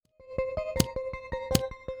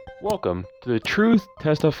Welcome to the Truth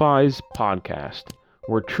Testifies podcast,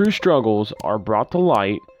 where true struggles are brought to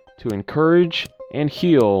light to encourage and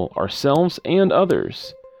heal ourselves and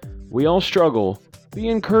others. We all struggle. Be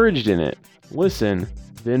encouraged in it. Listen,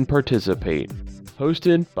 then participate.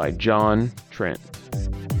 Hosted by John Trent.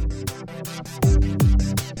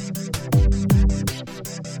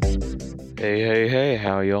 Hey,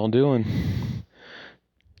 how y'all doing?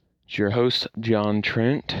 It's your host, John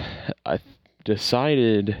Trent. I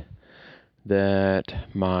decided that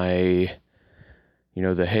my,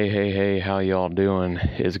 the hey, how y'all doing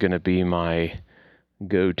is going to be my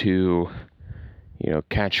go-to,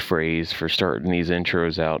 catchphrase for starting these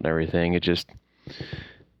intros out and everything. It just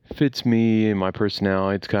fits me and my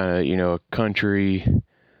personality. It's kind of, a country,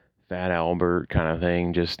 Fat Albert kind of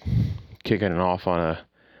thing, just kicking it off on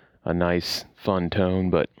a nice, fun tone.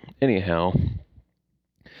 But anyhow,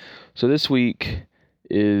 so this week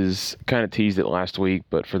is kind of teased it last week,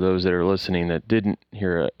 but for those that are listening that didn't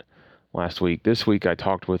hear it last week, this week I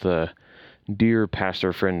talked with a dear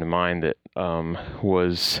pastor friend of mine that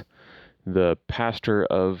was the pastor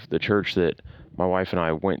of the church that my wife and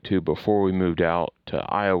I went to before we moved out to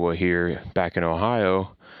Iowa here back in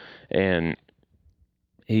Ohio. And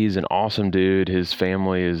he's an awesome dude. His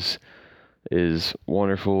family is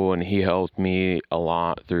wonderful, and he helped me a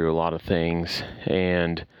lot through a lot of things,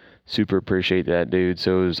 and super appreciate that dude.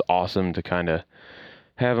 So it was awesome to kind of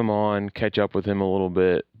have him on, catch up with him a little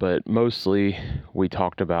bit, but mostly we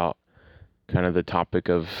talked about kind of the topic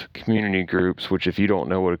of community groups, which if you don't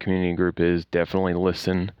know what a community group is, definitely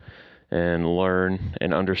listen and learn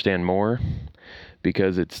and understand more,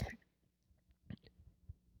 because it's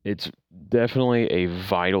definitely a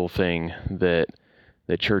vital thing that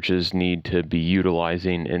the churches need to be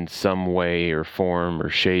utilizing in some way or form or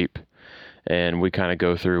shape. And we kind of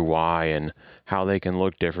go through why and how they can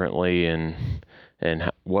look differently, and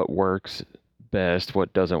what works best,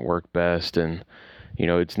 what doesn't work best. And,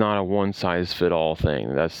 it's not a one size fit all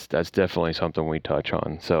thing. That's definitely something we touch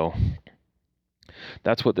on. So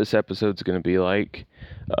that's what this episode's going to be like.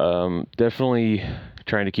 Definitely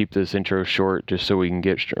trying to keep this intro short just so we can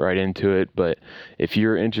get right into it. But if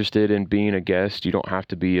you're interested in being a guest, you don't have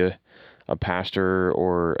to be a pastor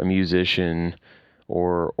or a musician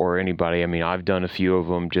or anybody. I mean, I've done a few of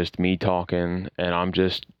them, just me talking, and I'm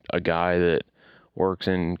just a guy that works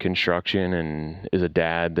in construction and is a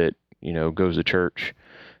dad that, goes to church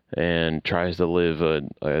and tries to live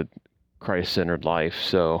a Christ-centered life.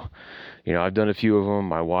 So, I've done a few of them.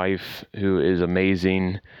 My wife, who is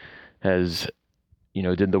amazing, has,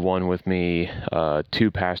 did the one with me,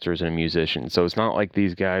 two pastors and a musician. So it's not like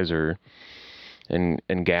these guys are and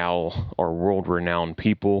gal are world-renowned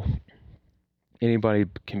people. Anybody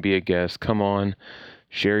can be a guest. Come on,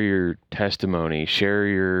 share your testimony, share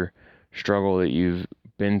your struggle that you've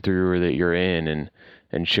been through or that you're in, and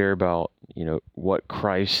share about, what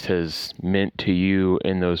Christ has meant to you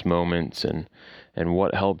in those moments, and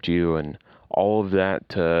what helped you, and all of that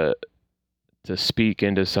to speak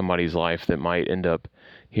into somebody's life that might end up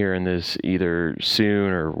hearing this either soon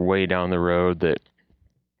or way down the road, that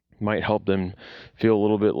might help them feel a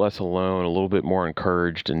little bit less alone, a little bit more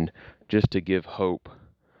encouraged, and just to give hope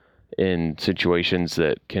in situations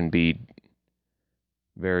that can be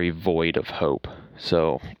very void of hope.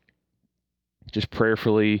 So just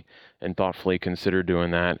prayerfully and thoughtfully consider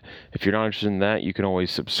doing that. If you're not interested in that, you can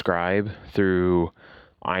always subscribe through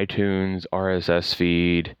iTunes, RSS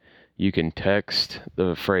feed. You can text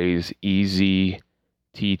the phrase EasyTT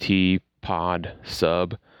pod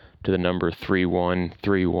sub to the number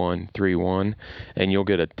 313131, and you'll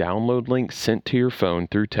get a download link sent to your phone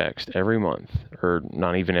through text every month, or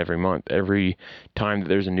not even every month. Every time that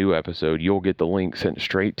there's a new episode, you'll get the link sent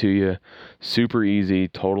straight to you. Super easy,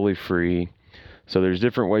 totally free. So there's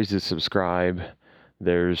different ways to subscribe.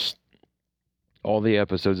 There's all the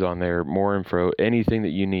episodes on there, more info, anything that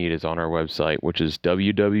you need is on our website, which is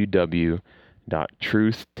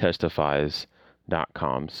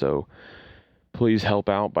www.truthtestifies.com. So please help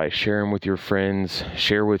out by sharing with your friends,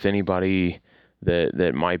 share with anybody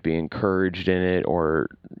that might be encouraged in it, or,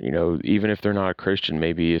 even if they're not a Christian,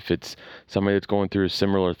 maybe if it's somebody that's going through a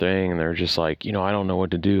similar thing and they're just like, I don't know what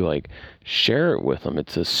to do, like, share it with them.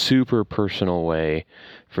 It's a super personal way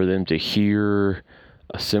for them to hear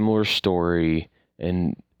a similar story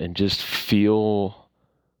and just feel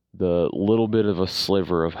the little bit of a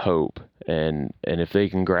sliver of hope. And if they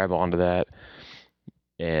can grab onto that,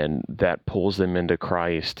 and that pulls them into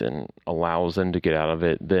Christ and allows them to get out of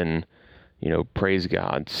it, then, praise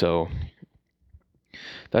God. So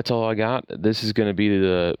That's all I got. This is going to be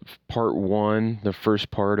the part one, the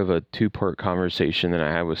first part of a two-part conversation that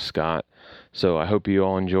I had with Scott. So I hope you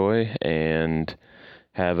all enjoy and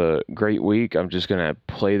have a great week. I'm just going to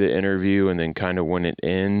play the interview, and then kind of when it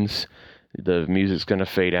ends, the music's going to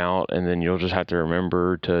fade out, and then you'll just have to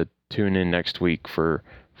remember to tune in next week for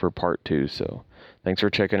part two. So thanks for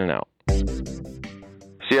checking it out. So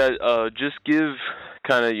yeah, just give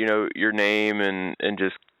kind of, your name and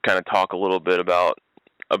just kind of talk a little bit about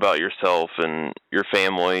yourself and your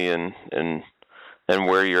family and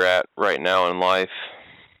where you're at right now in life.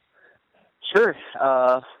 Sure.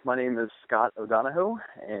 My name is Scott O'Donohoe,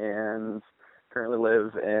 and currently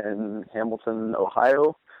live in Hamilton,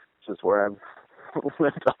 Ohio, which is where I've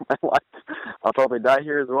lived all my life. I'll probably die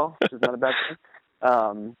here as well, which is not a bad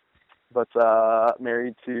thing. But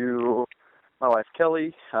married to my wife,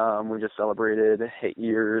 Kelly. We just celebrated 8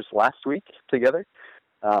 years last week together.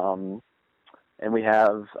 And we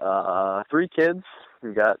have 3 kids.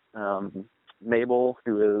 We've got Mabel,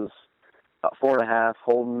 who is about 4.5.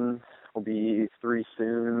 Holden will be 3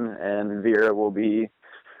 soon, and Vera will be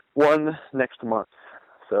 1 next month.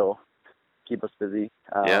 So keep us busy.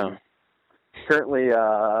 Yeah. Currently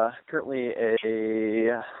a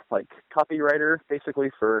copywriter,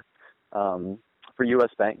 basically for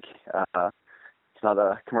U.S. Bank. It's not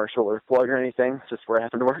a commercial or plug or anything. It's just where I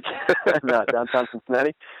happen to work in downtown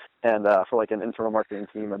Cincinnati, and for an internal marketing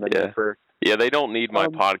team. And then they don't need my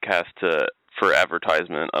podcast for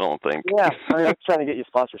advertisement, I don't think. Yeah, I'm trying to get you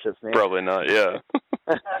sponsorships, man. Probably not. Yeah.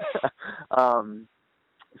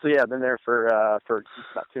 So yeah, I've been there for about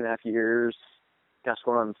 2.5 years. Gosh,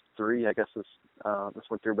 going on 3, I guess this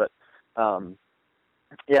went through. But been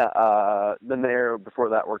there before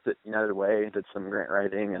that. Worked at United Way, did some grant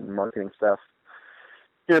writing and marketing stuff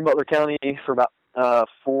here in Butler County for about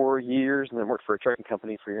 4 years, and then worked for a trucking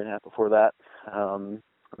company for 1.5 years before that. And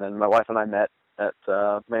then my wife and I met at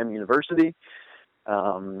Miami University.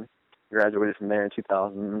 Graduated from there in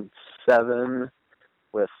 2007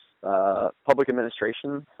 with public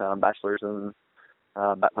administration, bachelor's in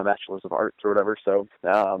my bachelor's of arts or whatever. So,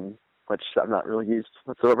 which I've not really used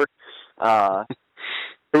whatsoever. But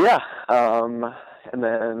yeah, and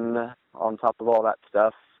then on top of all that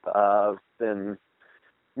stuff, I've been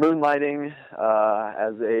moonlighting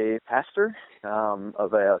as a pastor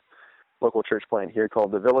of a local church plant here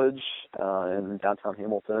called The Village in downtown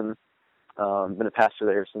Hamilton. Been a pastor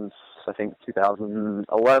there since, I think,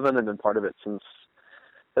 2011, and been part of it since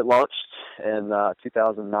it launched in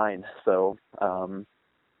 2009. So,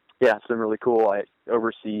 it's been really cool. I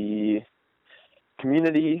oversee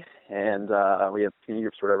community, and we have community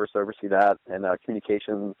groups or whatever, so I oversee that, and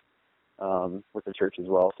communications with the church as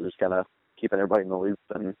well. So just kind of keeping everybody in the loop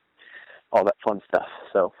and all that fun stuff.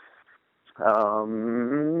 So,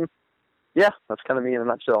 that's kind of me in a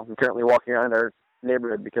nutshell. I'm currently walking around our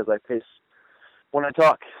neighborhood because I pace when I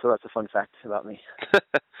talk, so that's a fun fact about me.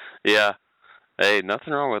 Yeah. Hey,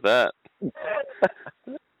 nothing wrong with that.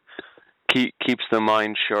 Keeps the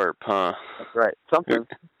mind sharp, huh? That's right. Something.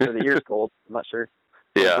 For the ears cold, I'm not sure.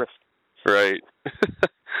 Yeah. Right.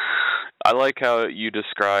 I like how you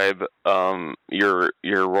describe your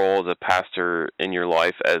role as a pastor in your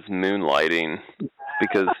life as moonlighting,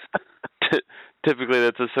 because typically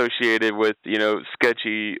that's associated with,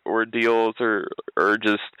 sketchy ordeals or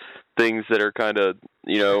just things that are kind of,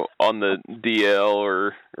 on the DL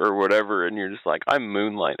or whatever, and you're just like, I'm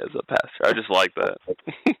moonlight as a pastor. I just like that.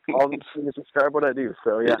 All these things describe what I do,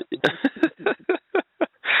 so yeah.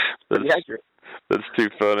 Pretty accurate. That's too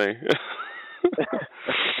funny.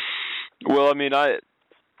 Well, I mean,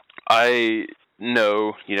 I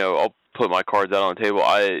know, I'll put my cards out on the table.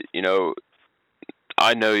 I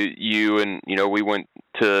know you, and, we went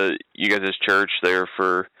to you guys' church there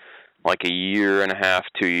for like 1.5 years,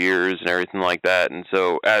 2 years, and everything like that. And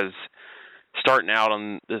so as starting out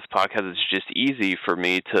on this podcast, it's just easy for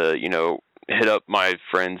me to, hit up my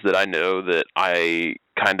friends that I know that I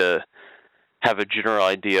kind of have a general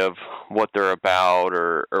idea of what they're about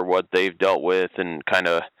or what they've dealt with, and kind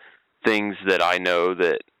of things that I know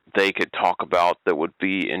that they could talk about that would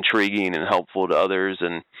be intriguing and helpful to others.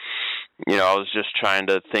 And, I was just trying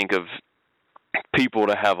to think of people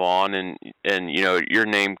to have on, and your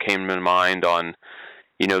name came to mind on,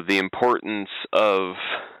 the importance of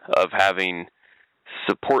having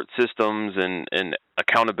support systems and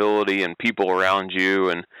accountability and people around you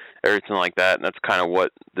and everything like that. And that's kind of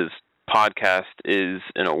what this podcast is,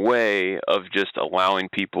 in a way, of just allowing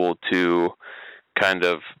people to kind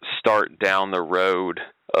of start down the road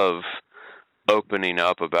of opening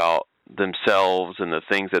up about themselves and the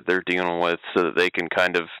things that they're dealing with, so that they can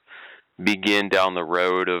kind of begin down the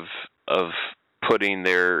road of putting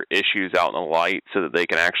their issues out in the light so that they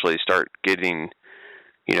can actually start getting,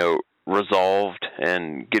 resolved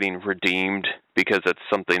and getting redeemed, because that's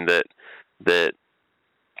something that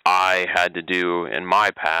I had to do in my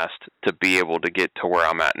past to be able to get to where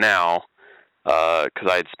I'm at now, because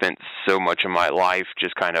I had spent so much of my life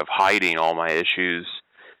just kind of hiding all my issues,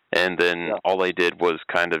 and then all they did was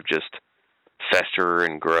kind of just fester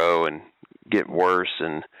and grow and get worse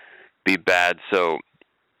and be bad. So,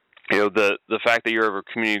 the fact that you're over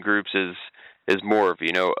community groups is more of,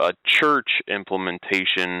 a church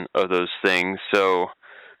implementation of those things. So,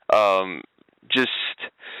 just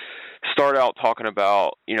start out talking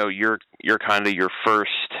about, your kind of your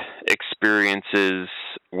first experiences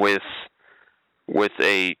with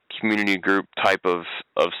a community group type of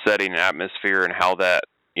setting and atmosphere, and how that,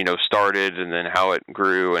 started, and then how it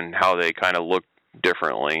grew, and how they kind of looked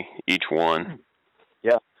differently, each one.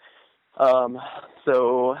 Yeah.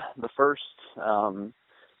 So the first,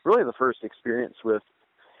 really the first experience with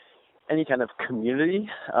any kind of community,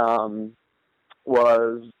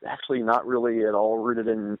 was actually not really at all rooted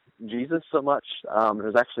in Jesus so much. It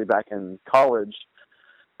was actually back in college,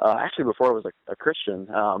 actually before I was a Christian.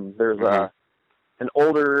 There's an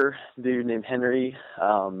older dude named Henry,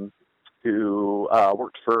 who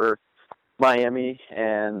worked for Miami,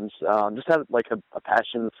 and just had like a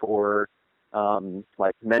passion for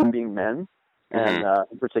like men being men, and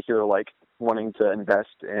in particular like wanting to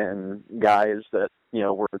invest in guys that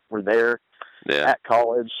were there at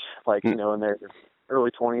college, like in their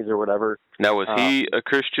early 20s or whatever. Now, was he a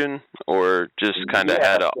Christian, or just kind of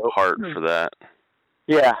had a heart for that?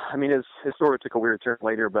 Yeah, I mean his story took a weird turn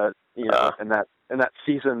later, but in that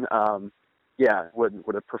season,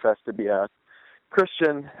 would have professed to be a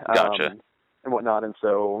Christian. Gotcha. And whatnot, and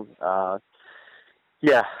so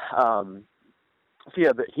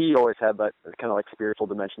but he always had that kind of like spiritual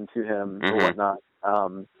dimension to him or whatnot.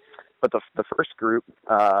 But the first group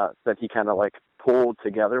that he kind of like pulled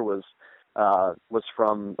together was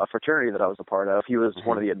from a fraternity that I was a part of. He was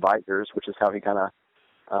one of the advisors, which is how he kind of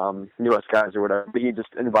knew us guys or whatever. But he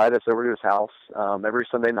just invited us over to his house every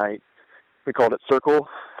Sunday night. We called it Circle.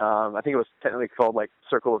 I think it was technically called like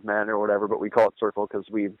Circle of Men or whatever, but we call it Circle because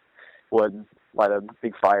we would light a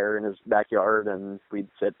big fire in his backyard and we'd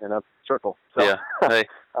sit in a circle. So, yeah, hey,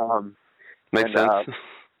 makes sense.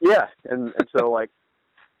 And so like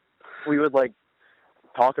we would like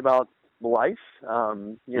talk about life.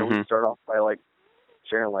 We'd start off by like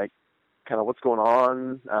sharing like kind of what's going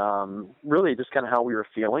on, really just kind of how we were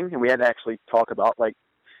feeling, and we had to actually talk about like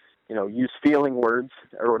use feeling words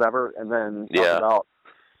or whatever, and then talk about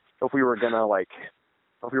if we were gonna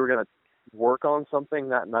work on something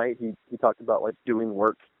that night. He talked about like doing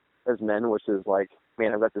work as men, which is like,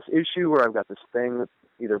 man, I've got this issue or I've got this thing that's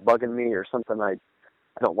either bugging me or something I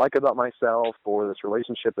don't like about myself, or this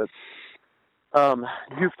relationship that's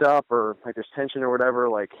goofed up, or like there's tension or whatever,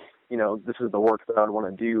 like, this is the work that I'd want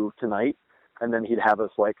to do tonight. And then he'd have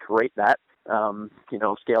us like rate that,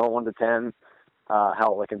 scale of 1 to 10,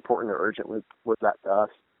 how like important or urgent was that to us.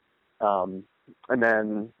 And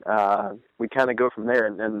then we kind of go from there.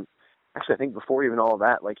 And then actually I think before even all of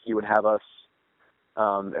that, like he would have us,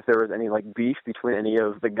 if there was any like beef between any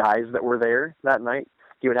of the guys that were there that night,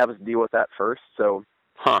 he would have us deal with that first. So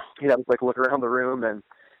he'd have us like look around the room and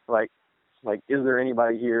like, is there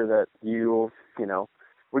anybody here that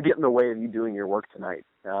would get in the way of you doing your work tonight?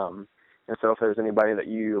 And so if there's anybody that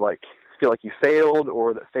you like feel like you failed,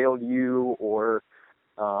 or that failed you, or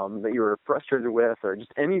that you were frustrated with, or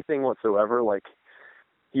just anything whatsoever, like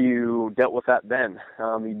you dealt with that then.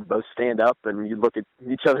 You'd both stand up and you'd look at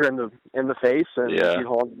each other in the face, and you'd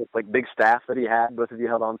hold on to this like big staff that he had, both of you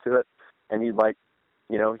held on to it, and you'd like,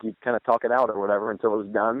 you'd kind of talk it out or whatever until it was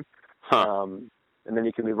done. And then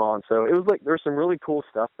you can move on. So it was like, there was some really cool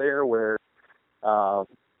stuff there where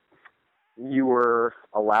you were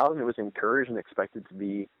allowed, and it was encouraged and expected to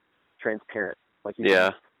be transparent. Like you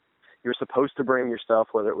were supposed to bring your stuff,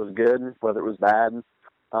 whether it was good, whether it was bad.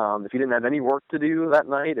 If you didn't have any work to do that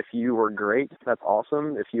night, if you were great, that's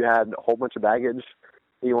awesome. If you had a whole bunch of baggage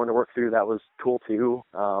that you wanted to work through, that was cool too.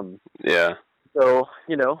 So,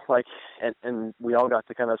 like, and we all got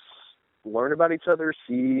to kind of learn about each other,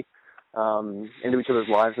 see into each other's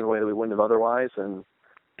lives in a way that we wouldn't have otherwise. And,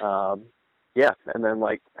 and then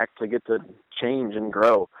like actually get to change and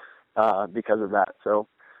grow because of that. So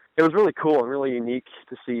it was really cool and really unique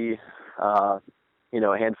to see, a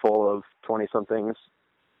handful of 20-somethings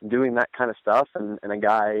doing that kind of stuff, and a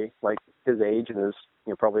guy like his age and his,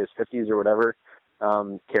 probably his 50s or whatever,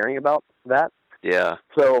 caring about that. Yeah.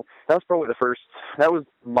 So that was probably that was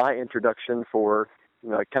my introduction for,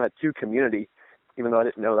 kind of to community. even though I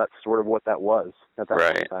didn't know that's sort of what that was at that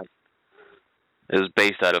point in time. It was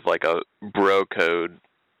based out of like a bro code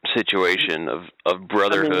situation of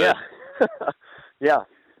brotherhood. I mean, yeah.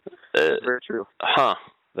 Very true.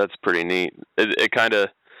 That's pretty neat. It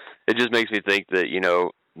just makes me think that,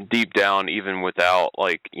 deep down, even without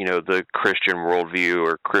like, the Christian worldview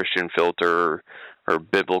or Christian filter or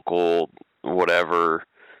biblical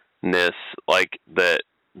whatever-ness, like that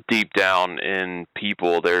deep down in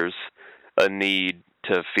people, there's a need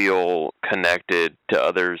to feel connected to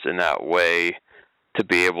others in that way, to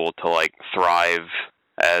be able to like thrive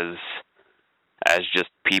as just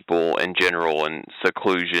people in general, and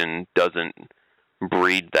seclusion doesn't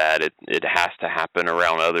breed that. It has to happen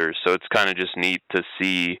around others. So it's kind of just neat to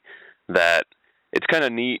see that. It's kind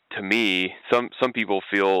of neat to me. Some people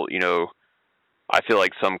feel, I feel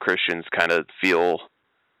like some Christians kind of feel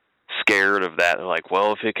scared of that. They're like,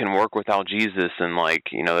 well, if it can work without Jesus, and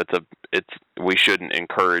like, we shouldn't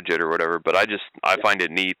encourage it or whatever. But I find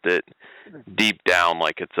it neat that deep down,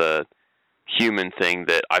 like, it's a human thing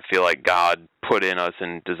that I feel like God put in us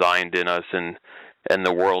and designed in us, and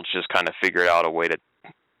the world's just kind of figured out a way to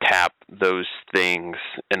tap those things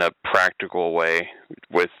in a practical way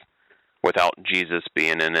without Jesus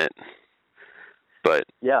being in it. But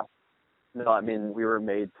yeah, no, I mean, we were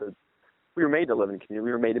made to live in a community.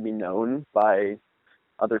 We were made to be known by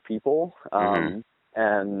other people, and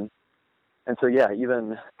so yeah,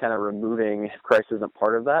 even kind of removing Christ isn't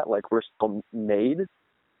part of that. Like, we're still made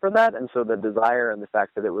for that, and so the desire and the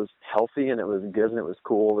fact that it was healthy and it was good and it was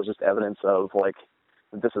cool was just evidence of like,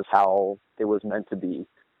 this is how it was meant to be.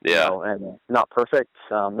 Yeah. And not perfect,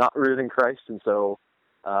 not rooted in Christ, and so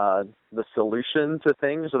the solution to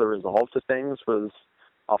things or the resolve to things was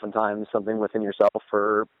oftentimes something within yourself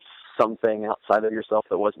or something outside of yourself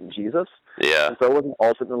that wasn't Jesus. Yeah. And so it wasn't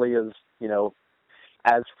ultimately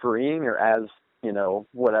as freeing or as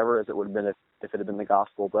whatever as it would have been if it had been the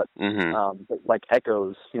gospel, but like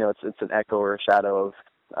echoes, it's an echo or a shadow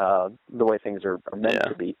of the way things are meant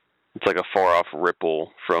to be. It's like a far off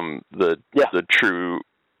ripple from the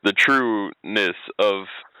trueness of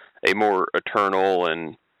a more eternal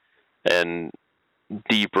and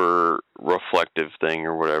deeper reflective thing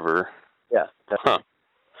or whatever. Yeah, definitely.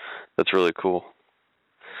 That's really cool.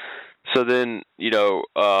 So then,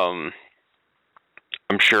 I'm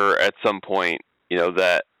sure at some point,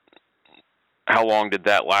 that, how long did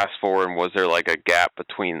that last for, and was there like a gap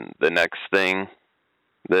between the next thing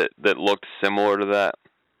that looked similar to that?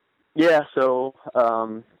 Yeah, so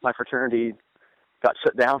my fraternity got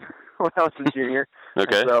shut down when I was a junior.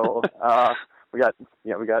 Okay. And so we got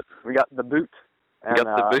the boot. And, we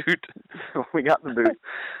got the boot. We got the boot.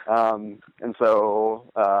 And so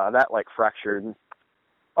that like fractured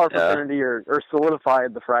our fraternity or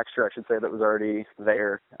solidified the fracture, I should say, that was already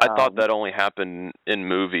there. I thought that only happened in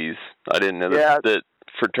movies. I didn't know that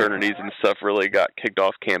fraternities and stuff really got kicked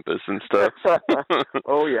off campus and stuff.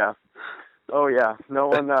 Oh yeah. No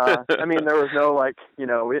one, I mean, there was no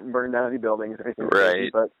we didn't burn down any buildings or anything. Right.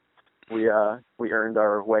 But we earned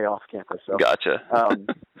our way off campus. So. Gotcha.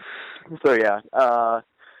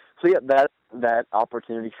 That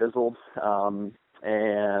opportunity fizzled.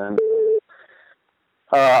 And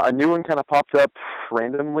a new one kind of popped up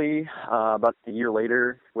randomly about a year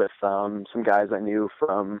later with some guys I knew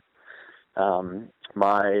from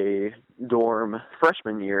my dorm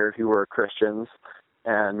freshman year who were Christians,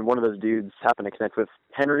 and one of those dudes happened to connect with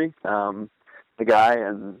Henry, the guy,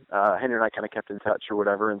 and Henry and I kind of kept in touch or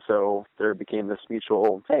whatever, and so there became this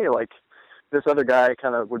mutual, hey, like, this other guy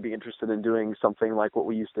kind of would be interested in doing something like what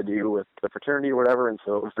we used to do with the fraternity or whatever, and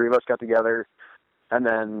so the three of us got together. And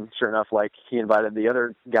then, sure enough, like, he invited the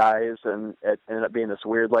other guys, and it ended up being this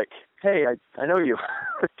weird, like, hey, I know you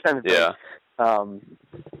kind of thing. Yeah.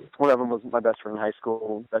 One of them was my best friend in high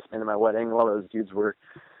school, best man at my wedding. A lot of those dudes were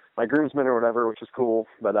my groomsmen or whatever, which was cool.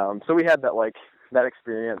 But so we had that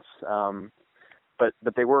experience. But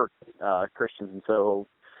they were Christians, and so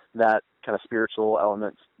that kind of spiritual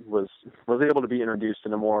element was able to be introduced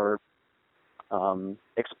in a more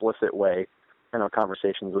explicit way in our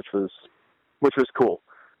conversations, which was cool.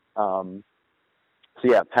 So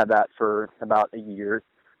yeah, had that for about a year,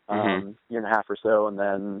 year and a half or so, and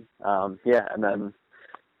then and then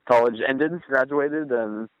college ended, graduated,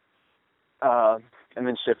 and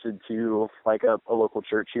then shifted to like a local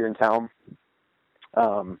church here in town,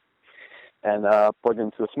 and plugged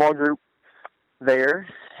into a small group there,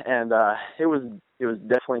 and it was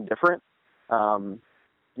definitely different.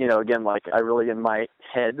 Again, like, I really in my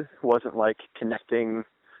head wasn't like connecting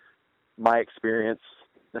my experience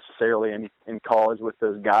necessarily in college with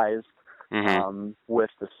those guys, with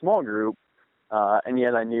the small group, and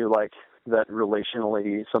yet I knew like that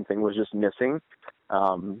relationally something was just missing.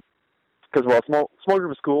 Because while small group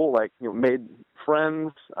was cool, like, made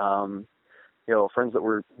friends, friends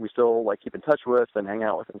that we still like keep in touch with and hang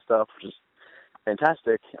out with and stuff, which is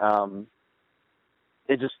fantastic.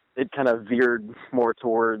 It kind of veered more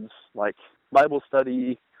towards like Bible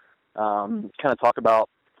study, kind of talk about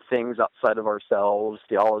things outside of ourselves,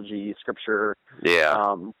 theology, scripture.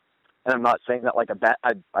 Yeah. And I'm not saying that like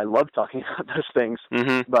I love talking about those things,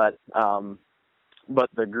 Mm-hmm. but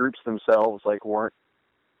the groups themselves like weren't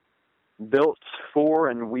built for,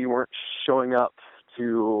 and we weren't showing up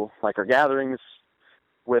to like our gatherings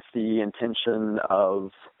with the intention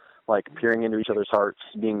of like peering into each other's hearts,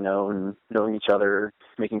 being known, knowing each other,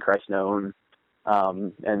 making Christ known,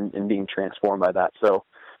 and being transformed by that. So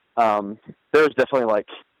there was definitely like,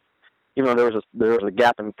 even though there was a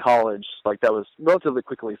gap in college, like that was relatively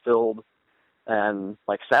quickly filled and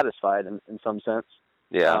like satisfied in some sense.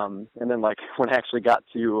 Yeah. And then like when I actually got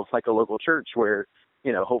to like a local church where,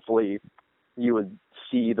 hopefully you would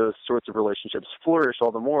see those sorts of relationships flourish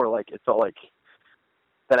all the more, like it felt like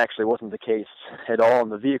that actually wasn't the case at all in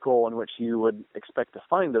the vehicle in which you would expect to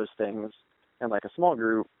find those things. And like a small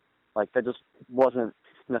group, like that just wasn't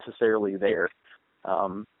necessarily there.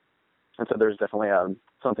 And so there's definitely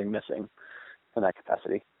something missing in that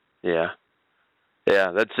capacity. Yeah.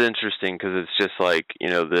 Yeah, that's interesting because it's just like,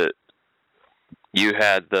 that you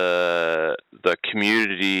had the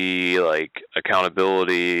community, like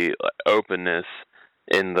accountability, openness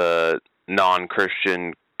in the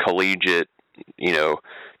non-Christian collegiate,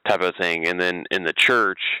 type of thing. And then in the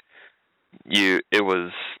church, it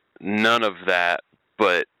was none of that,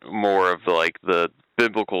 but more of like the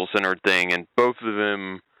biblical centered thing. And both of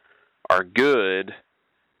them are good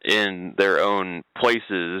in their own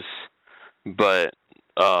places, but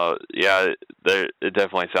it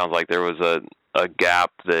definitely sounds like there was a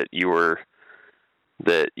gap that you were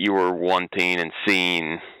wanting and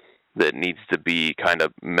seeing that needs to be kind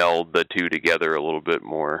of meld the two together a little bit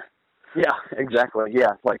more. Yeah, exactly.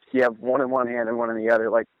 Yeah, like you have one in one hand and one in the other.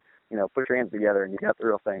 Like, put your hands together and you got the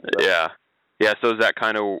real thing. So. Yeah. So is that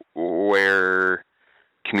kind of where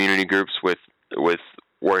community groups with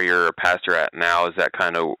where you're a pastor at now? Is that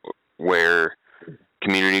kind of where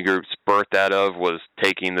community groups birthed out of, was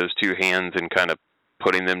taking those two hands and kind of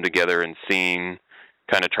putting them together and seeing,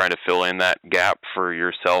 kind of trying to fill in that gap for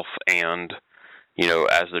yourself and,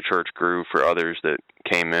 as the church grew, for others that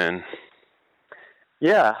came in?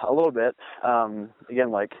 Yeah, a little bit.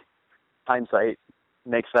 Again, like hindsight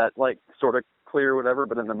makes that like sort of clear, or whatever.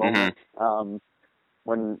 But in the moment,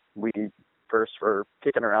 when we first were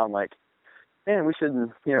kicking around, like, man, we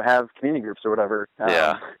should, have community groups or whatever.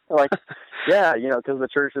 Like, yeah, because the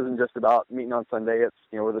church isn't just about meeting on Sunday. It's,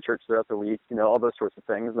 we're the church throughout the week, all those sorts of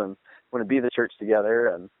things, and want to be the church together.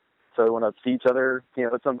 And so we want to see each other,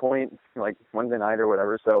 at some point, like Wednesday night or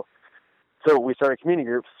whatever. So we started community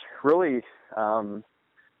groups, really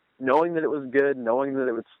knowing that it was good, knowing that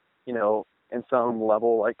it was, in some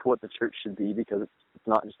level, like what the church should be, because it's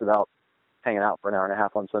not just about hanging out for an hour and a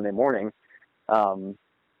half on Sunday morning.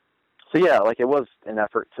 So yeah, like it was an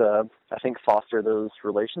effort to, I think, foster those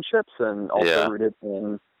relationships and also rooted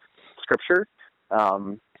in scripture.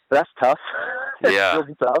 But that's tough. It's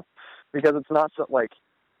really tough because it's not so, like,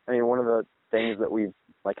 I mean, one of the things that we've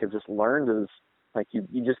like have just learned is like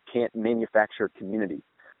you just can't manufacture community.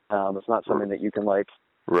 It's not something that you can like,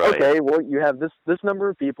 okay, well, you have this number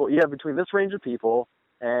of people, you have between this range of people,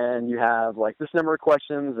 and you have like this number of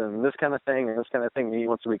questions and this kind of thing and this kind of thing meet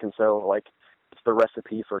once a week, and so like it's the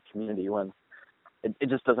recipe for community, when it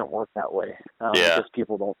just doesn't work that way. Just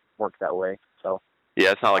people don't work that way. So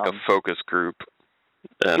it's not like a focus group,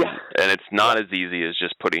 and it's not as easy as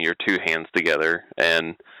just putting your two hands together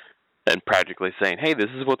and practically saying, hey, this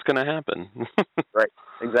is what's going to happen. Right.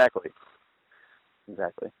 Exactly.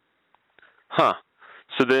 Huh.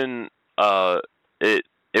 So then it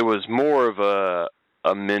was more of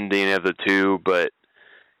a mending of the two, but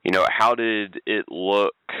how did it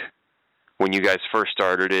look when you guys first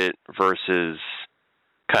started it versus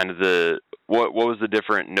kind of what was the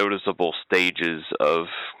different noticeable stages of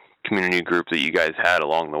community group that you guys had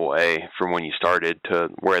along the way from when you started to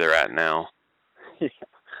where they're at now?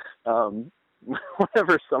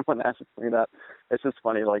 Whenever someone asks me that, it's just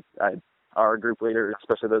funny. Like our group leaders,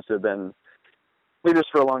 especially those who have been leaders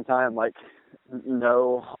for a long time, like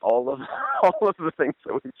know all of the things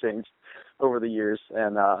that we've changed over the years,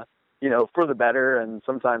 and for the better, and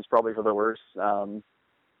sometimes probably for the worse.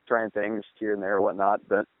 Trying things here and there or whatnot,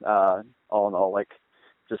 but all in all, like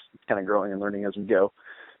just kind of growing and learning as we go.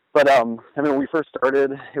 But I mean, when we first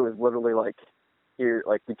started, it was literally like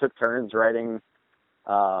we took turns writing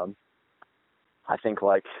I think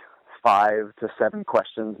like 5 to 7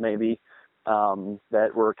 questions maybe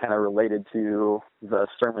that were kind of related to the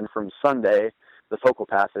sermon from Sunday, the focal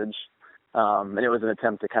passage, and it was an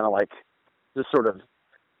attempt to kind of like just sort of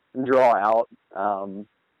draw out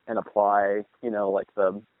and apply, like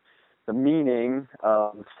the meaning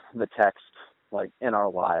of the text like in our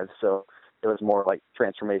lives. So it was more like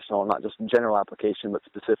transformational, not just general application, but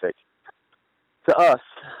specific to us.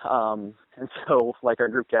 And so like our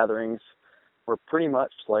group gatherings were pretty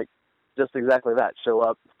much like just exactly that. Show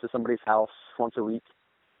up to somebody's house once a week,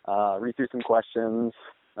 read through some questions.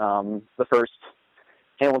 The first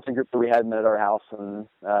Hamilton group that we had met at our house, and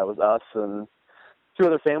it was us and 2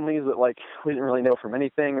 other families that like we didn't really know from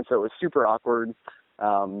anything, and so it was super awkward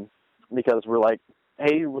because we're like,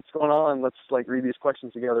 hey, what's going on? Let's like read these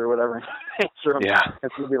questions together or whatever and answer them. Yeah.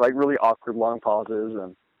 It's going to be like really awkward long pauses.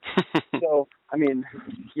 And so, I mean,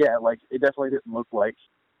 yeah, like it definitely didn't look like,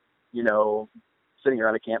 sitting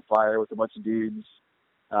around a campfire with a bunch of dudes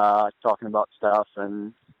talking about stuff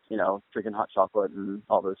and, drinking hot chocolate and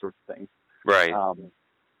all those sorts of things. Right.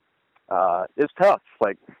 It's tough,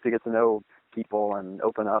 like to get to know people and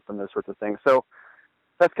open up and those sorts of things. So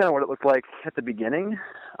that's kind of what it looked like at the beginning.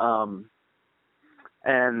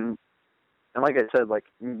 And like I said, like,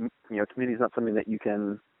 community is not something that you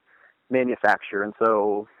can manufacture. And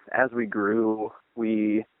so as we grew,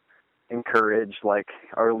 we encouraged like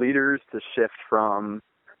our leaders to shift from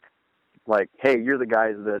like, hey, you're the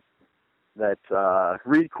guys that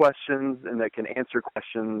read questions and that can answer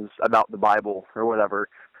questions about the Bible or whatever.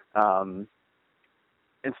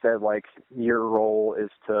 Instead, like your role is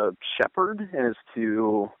to shepherd and is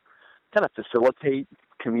to kind of facilitate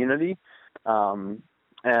community.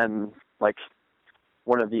 And like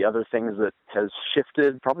one of the other things that has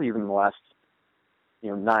shifted probably even in the last,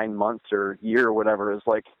 9 months or year or whatever is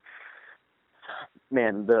like,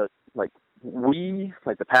 man, the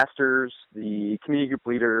pastors, the community group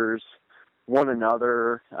leaders, one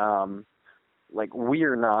another, like we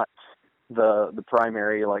are not the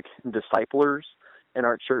primary like disciplers in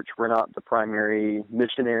our church. We're not the primary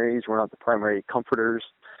missionaries. We're not the primary comforters.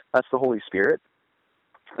 That's the Holy Spirit.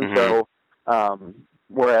 And so,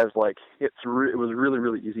 whereas like it was really,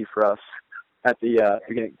 really easy for us at the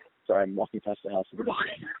beginning. Sorry, I'm walking past the house of the dog.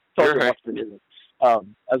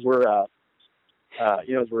 As we're,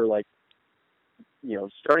 as we're like,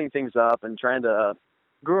 starting things up and trying to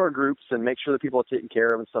grow our groups and make sure that people are taken care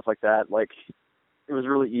of and stuff like that. Like it was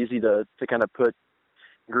really easy to kind of put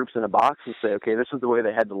groups in a box and say, okay, this is the way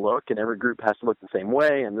they had to look, and every group has to look the same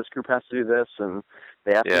way, and this group has to do this, and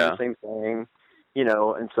they have to do the same thing,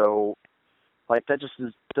 and so like that just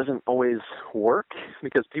doesn't always work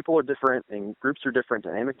because people are different and groups are different,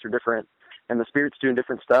 dynamics are different, and the Spirit's doing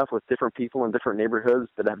different stuff with different people in different neighborhoods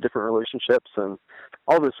that have different relationships and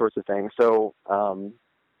all those sorts of things. So,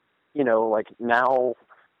 like now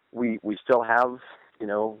we still have,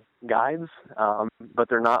 guides, but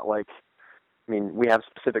they're not like, we have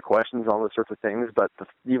specific questions, all those sorts of things, but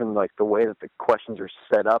even like the way that the questions are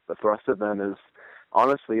set up, the thrust of them is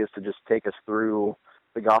to just take us through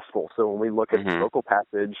the gospel. So when we look at the focal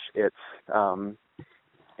passage, it's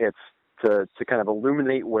to kind of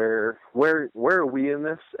illuminate where are we in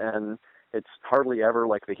this, and it's hardly ever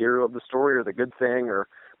like the hero of the story or the good thing or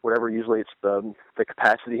whatever. Usually it's the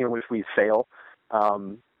capacity in which we fail.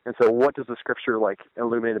 And so what does the scripture like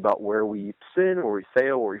illuminate about where we sin, where we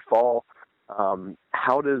fail, where we fall?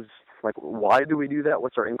 Why do we do that?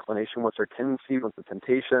 What's our inclination? What's our tendency? What's the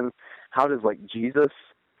temptation? How does like Jesus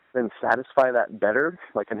then satisfy that better,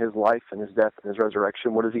 like in his life and his death and his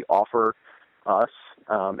resurrection? What does he offer us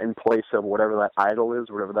in place of whatever that idol is,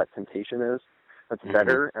 whatever that temptation is that's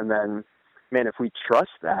better? And then, man, if we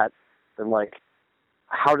trust that, then like,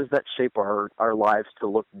 how does that shape our lives to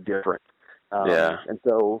look different? And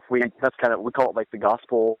so we call it like the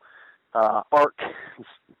gospel arc.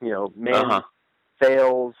 Man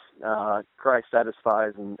fails, Christ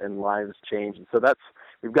satisfies, and lives change. And so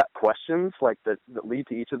we've got questions like that lead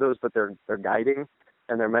to each of those, but they're guiding,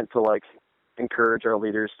 and they're meant to like encourage our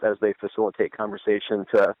leaders as they facilitate conversation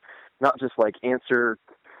to not just like answer,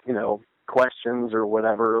 questions or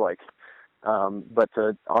whatever, like, but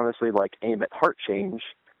to honestly like aim at heart change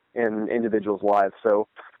in individuals' lives. So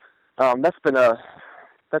that's been a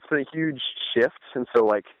huge shift. And so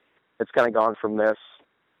like it's kind of gone from this,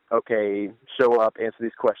 okay, show up, answer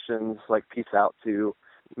these questions, like peace out, to,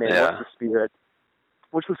 man,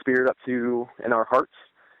 what's the Spirit up to in our hearts?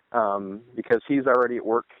 Because he's already at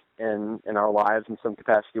work in our lives in some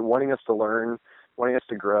capacity, wanting us to learn, wanting us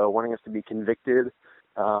to grow, wanting us to be convicted,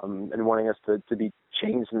 and wanting us to be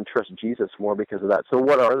changed and trust Jesus more because of that. So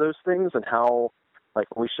what are those things, and how like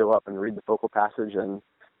when we show up and read the focal passage and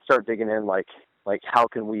start digging in, like how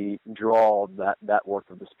can we draw that work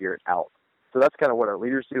of the Spirit out? So that's kind of what our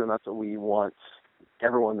leaders do, and that's what we want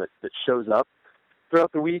everyone that shows up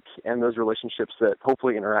throughout the week, and those relationships that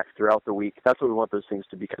hopefully interact throughout the week. That's what we want those things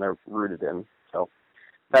to be kind of rooted in. So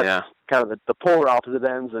that's kind of the polar opposite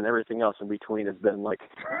ends, and everything else in between has been like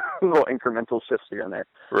little incremental shifts here and there.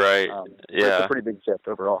 Right. It's a pretty big shift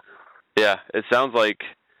overall. Yeah, it sounds like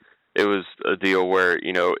it was a deal where,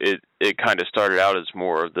 it kind of started out as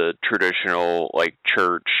more of the traditional, like,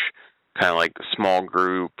 church, kind of like small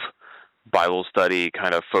group, Bible study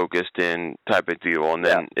kind of focused in type of deal. And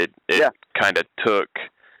then it kind of took,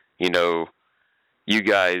 you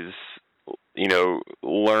guys,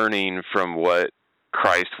 learning from what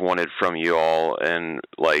Christ wanted from you all, and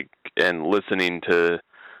listening to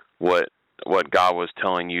what God was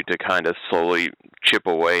telling you to kind of slowly chip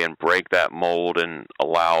away and break that mold and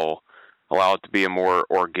allow it to be a more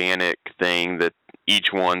organic thing, that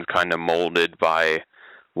each one's kind of molded by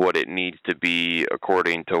what it needs to be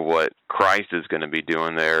according to what Christ is going to be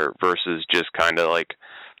doing there, versus just kind of like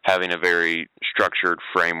having a very structured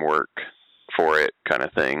framework for it kind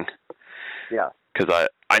of thing. Yeah. Because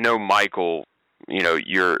I know Michael,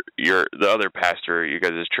 you're the other pastor at you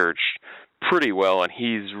guys' church pretty well, and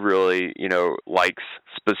he's really, likes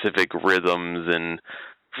specific rhythms and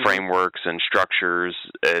frameworks and structures,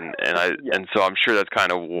 and so I'm sure that's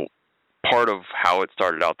kind of part of how it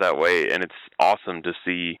started out that way, and it's awesome to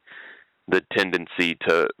see the tendency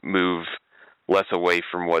to move less away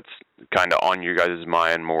from what's kind of on your guys'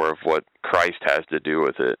 mind, more of what Christ has to do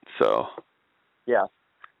with it. So yeah,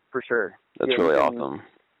 for sure. That's really awesome.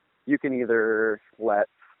 You can either let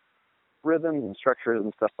rhythms and structures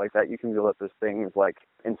and stuff like that, you can let those things like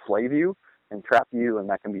enslave you and trap you, and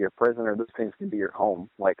that can be your prison, or those things can be your home.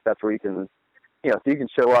 Like that's where you can, so you can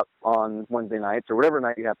show up on Wednesday nights or whatever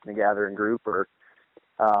night you happen to gather in group, or,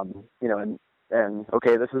 and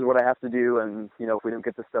okay, this is what I have to do. And, if we don't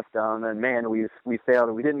get this stuff done, then man, we failed,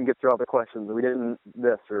 and we didn't get through all the questions, and we didn't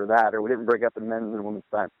this or that, or we didn't break up the men's and women's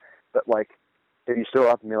time. But like, if you show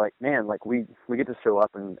up and be like, man, like we get to show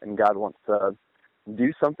up, and God wants to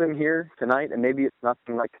do something here tonight, and maybe it's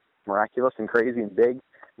nothing like miraculous and crazy and big.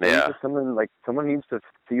 Maybe it's just something like someone needs to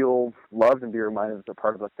feel loved and be reminded that they're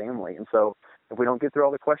part of a family. And so if we don't get through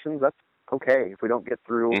all the questions, that's okay. If we don't get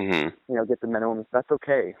through, get the men and women, that's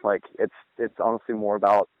okay. Like it's honestly more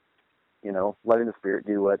about, letting the Spirit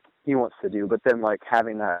do what He wants to do, but then like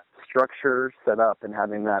having that structure set up and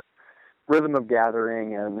having that rhythm of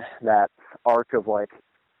gathering and that arc of like,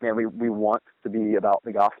 man, we want to be about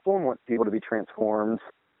the gospel and want people to be transformed,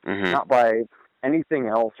 not by anything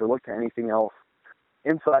else or look to anything else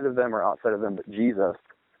inside of them or outside of them, but Jesus.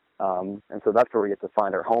 And so that's where we get to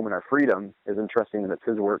find our home and our freedom, is interesting that it's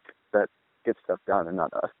His work that gets stuff done and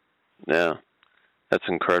not us. Yeah, that's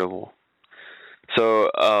incredible. So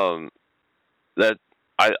that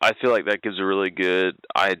I feel like that gives a really good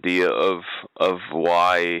idea of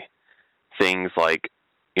why things like,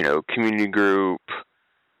 community group,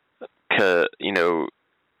 connect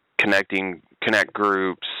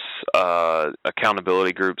groups,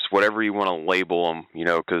 accountability groups, whatever you want to label them,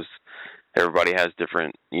 because everybody has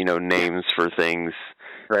different, names for things,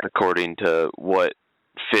 right, according to what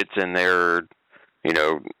fits in their,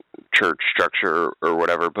 church structure or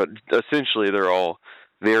whatever. But essentially, they're all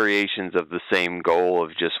variations of the same goal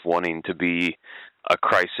of just wanting to be a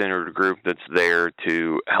Christ-centered group that's there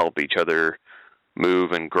to help each other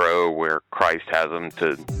move and grow where Christ has them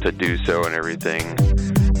to do so and everything.